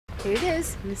Here it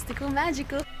is, mystical,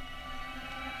 magical.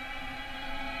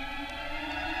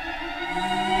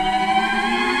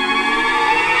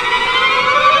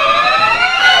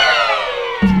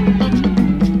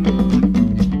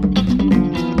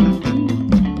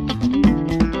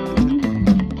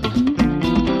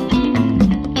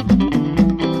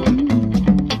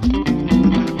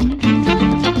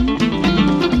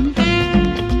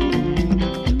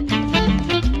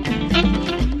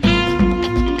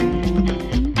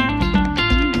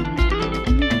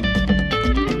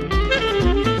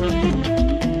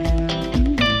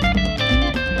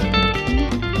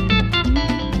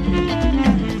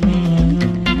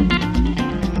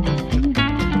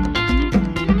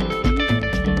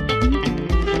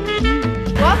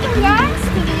 Welcome guys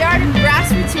to the yard of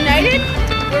Grassroots United,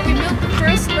 where we built the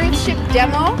first Earthship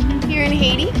demo here in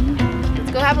Haiti.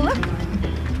 Let's go have a look.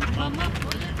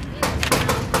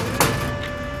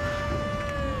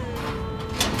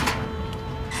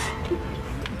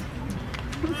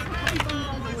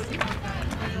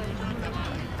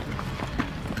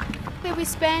 We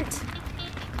spent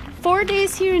 4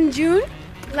 days here in June,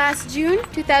 last June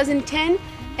 2010,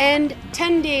 and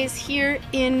 10 days here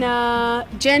in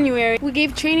January. We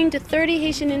gave training to 30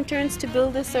 Haitian interns to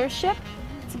build this Earthship.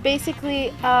 It's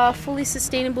basically a fully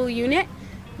sustainable unit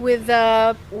with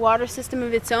a water system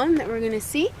of its own that we're going to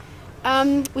see.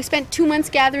 We spent 2 months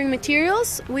gathering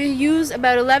materials. We used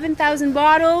about 11,000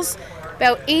 bottles,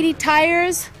 about 80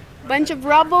 tires, a bunch of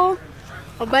rubble,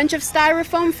 a bunch of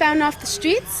styrofoam found off the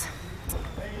streets,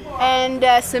 and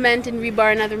cement and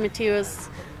rebar and other materials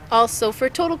also, for a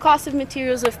total cost of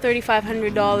materials of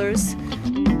 $3,500.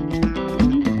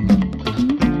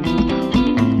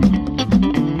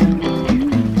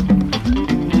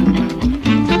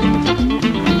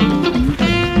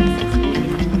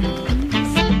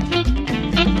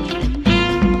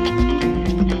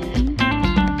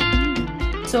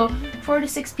 So 4 to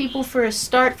 6 people for a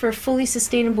start for a fully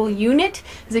sustainable unit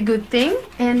is a good thing,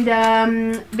 and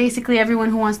basically everyone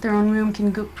who wants their own room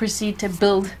can proceed to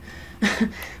build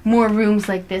more rooms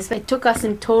like this. It took us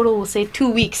in total, we'll say, 2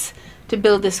 weeks to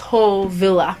build this whole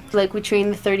villa. Like, we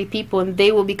train the 30 people and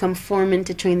they will become foremen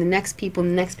to train the next people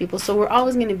and the next people. So we're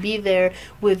always going to be there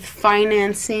with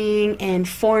financing and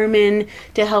foremen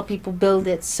to help people build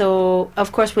it. So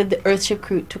of course with the Earthship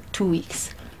crew it took 2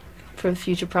 weeks. For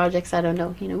future projects, I don't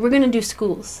know. You know, we're going to do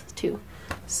schools too.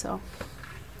 So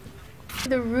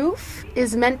the roof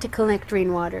is meant to collect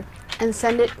rainwater and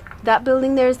send it. That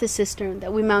building there is the cistern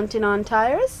that we mounted on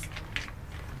tires.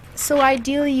 So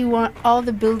ideally you want all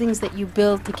the buildings that you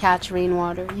build to catch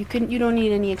rainwater. You don't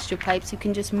need any extra pipes. You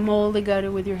can just mold the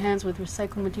gutter with your hands with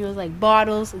recycled materials like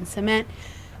bottles and cement,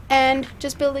 and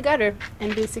just build a gutter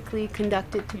and basically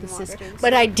conduct it to the cistern.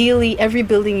 But ideally every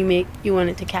building you make, you want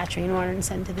it to catch rainwater and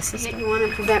send to the cistern. You want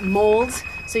to prevent molds,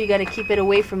 so you got to keep it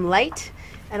away from light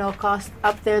at all costs.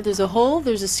 Up there there's a hole,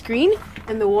 there's a screen,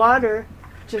 and the water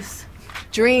just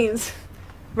drains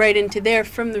right into there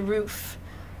from the roof,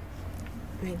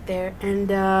 right there.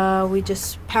 And we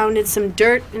just pounded some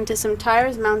dirt into some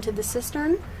tires, mounted the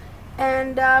cistern,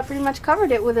 and pretty much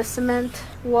covered it with a cement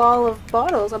wall of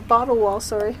bottles, a bottle wall,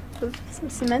 sorry, with some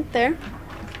cement there.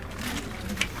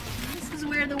 This is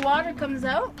where the water comes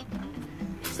out.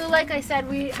 So like I said,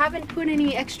 we haven't put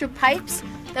any extra pipes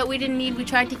that we didn't need. We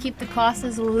tried to keep the cost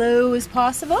as low as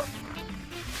possible.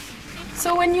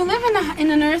 So when you live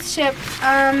in an Earthship,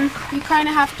 you kind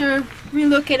of have to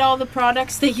relook at all the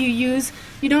products that you use.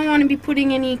 You don't want to be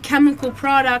putting any chemical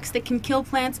products that can kill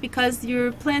plants, because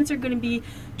your plants are going to be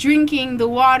drinking the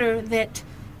water that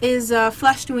is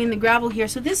flushed away in the gravel here.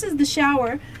 So this is the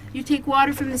shower. You take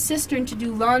water from the cistern to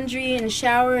do laundry and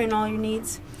shower and all your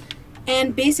needs.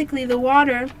 And basically the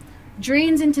water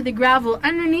drains into the gravel.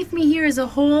 Underneath me here is a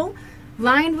hole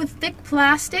lined with thick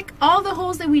plastic. All the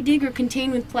holes that we dig are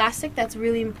contained with plastic. That's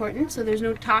really important, so there's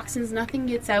no toxins, nothing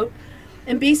gets out.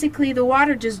 And basically the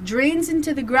water just drains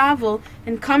into the gravel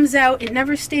and comes out. It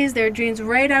never stays there. It drains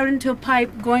right out into a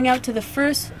pipe, going out to the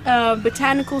first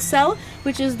botanical cell,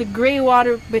 which is the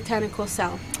Greywater botanical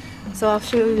cell. So I'll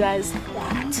show you guys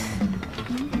that.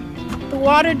 The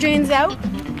water drains out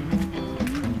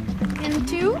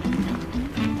into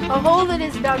a hole that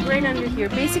is dug right under here.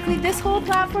 Basically this whole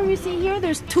platform you see here,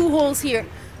 there's 2 holes here.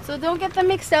 So don't get them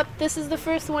mixed up. This is the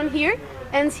first one here,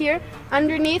 ends here.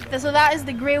 Underneath, so that is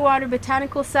the Greywater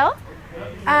botanical cell.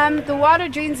 The water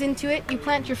drains into it. You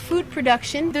plant your food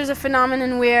production. There's a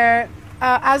phenomenon where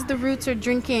as the roots are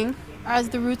drinking, as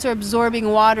the roots are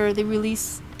absorbing water, they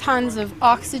release tons of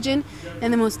oxygen,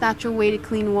 and the most natural way to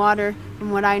clean water, from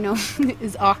what I know,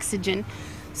 is oxygen.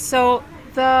 So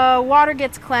the water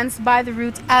gets cleansed by the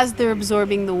roots as they're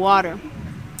absorbing the water.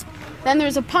 Then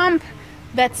there's a pump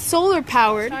that's solar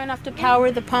powered, enough to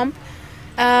power the pump.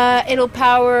 It'll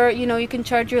power, you know, you can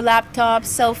charge your laptop,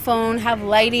 cell phone, have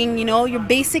lighting, you know, your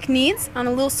basic needs on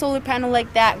a little solar panel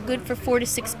like that, good for 4 to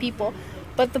 6 people.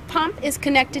 But the pump is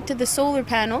connected to the solar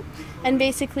panel, and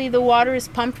basically the water is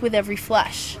pumped with every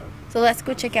flush. So let's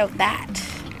go check out that.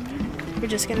 We're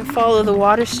just going to follow the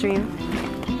water stream.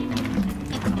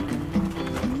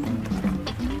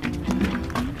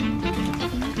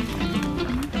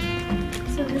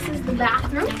 So this is the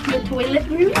bathroom, the toilet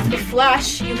room. The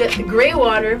flush, you get the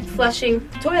Greywater flushing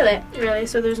toilet, really,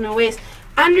 so there's no waste.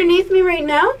 Underneath me right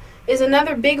now is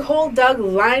another big hole dug,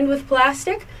 lined with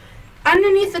plastic.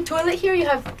 Underneath the toilet here, you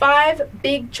have 5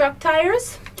 big truck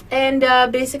tires. And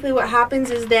basically what happens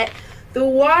is that the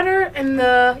water and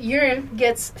the urine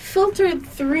gets filtered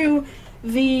through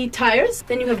the tires.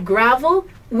 Then you have gravel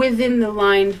within the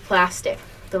lined plastic.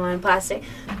 The lined plastic.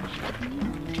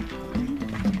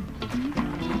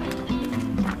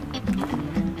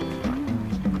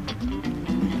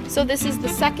 So this is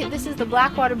the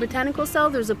Blackwater Botanical cell.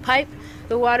 There's a pipe,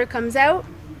 the water comes out,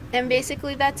 and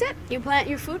basically that's it. You plant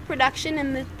your food production,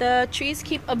 and the trees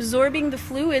keep absorbing the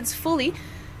fluids fully.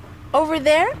 Over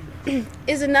there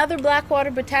is another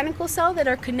Blackwater Botanical cell that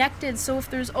are connected, so if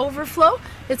there's overflow,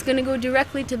 it's going to go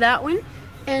directly to that one.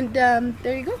 And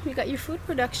there you go, you got your food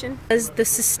production. As the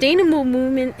sustainable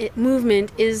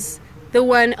movement is the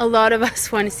one a lot of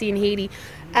us want to see in Haiti.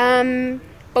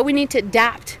 But we need to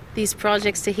adapt these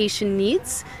projects to Haitian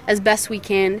needs as best we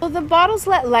can. So the bottles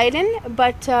let light in,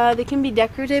 but they can be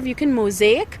decorative. You can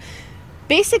mosaic.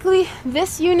 Basically,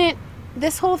 this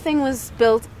whole thing was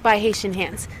built by Haitian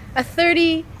hands. A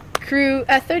 30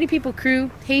 people crew,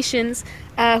 Haitians,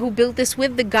 who built this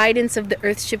with the guidance of the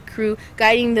Earthship crew,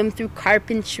 guiding them through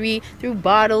carpentry, through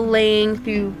bottle laying,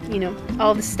 through, you know,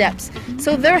 all the steps.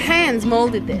 So their hands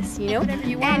molded this, you know. Whatever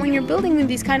you want. And when you're building with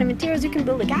these kind of materials, you can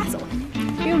build a castle.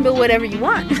 You can build whatever you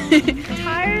want.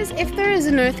 Tires, if there is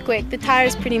an earthquake, the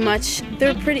tires pretty much,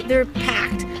 they're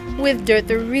packed with dirt.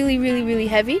 They're really, really, really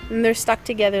heavy, and they're stuck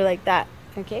together like that.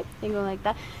 Okay, they go like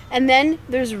that. And then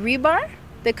there's rebar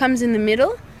that comes in the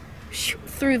middle,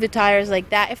 through the tires like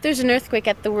that. If there's an earthquake,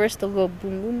 at the worst, they'll go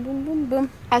boom, boom, boom, boom, boom.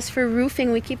 As for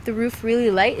roofing, we keep the roof really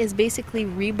light. It's basically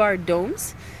rebar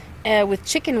domes with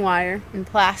chicken wire and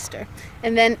plaster.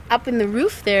 And then up in the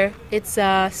roof there, it's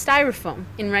styrofoam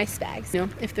in rice bags. You know,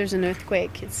 if there's an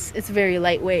earthquake, it's very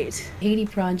lightweight. Haiti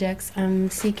projects, I'm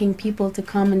seeking people to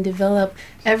come and develop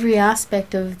every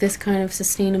aspect of this kind of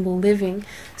sustainable living.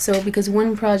 So because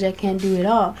one project can't do it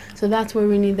all, so that's where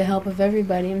we need the help of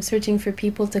everybody. I'm searching for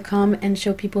people to come and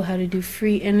show people how to do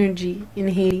free energy in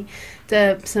Haiti.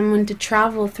 Someone to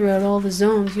travel throughout all the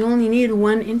zones. You only need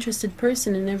one interested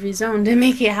person in every zone to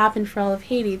make it happen for all of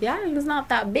Haiti. The island is not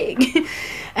that big.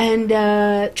 And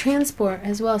transport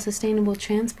as well, sustainable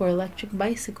transport, electric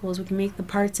bicycles. We can make the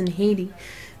parts in Haiti.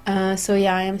 So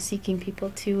yeah, I am seeking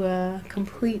people to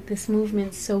complete this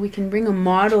movement so we can bring a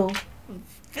model,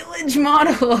 village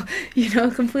model, you know,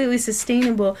 completely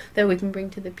sustainable, that we can bring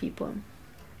to the people.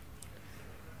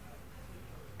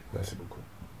 Merci beaucoup.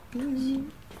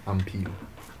 Ampil.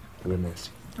 Merci.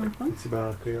 C'est pas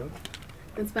en créole?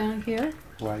 C'est pas en créole?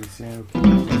 Ou haïtien? Oh,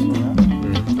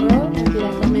 on dit la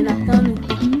famille Naptan nous.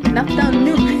 Naptan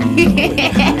nous.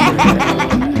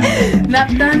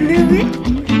 Naptan nous, oui.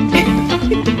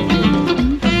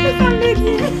 Ça me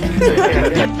dit.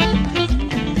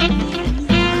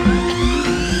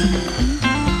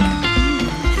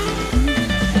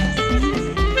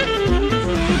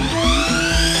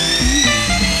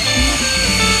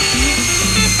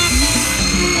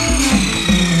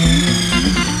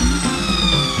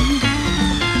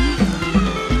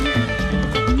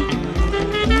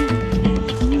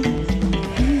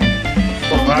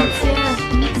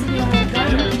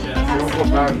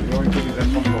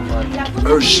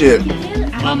 Earthship.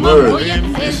 Earth.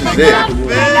 This is it.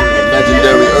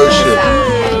 Legendary Earthship.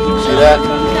 See that?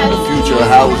 The future of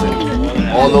housing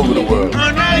all over the world.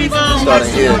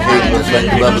 Starting here in Haiti, it's like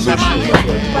a revolution.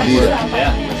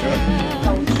 Yeah.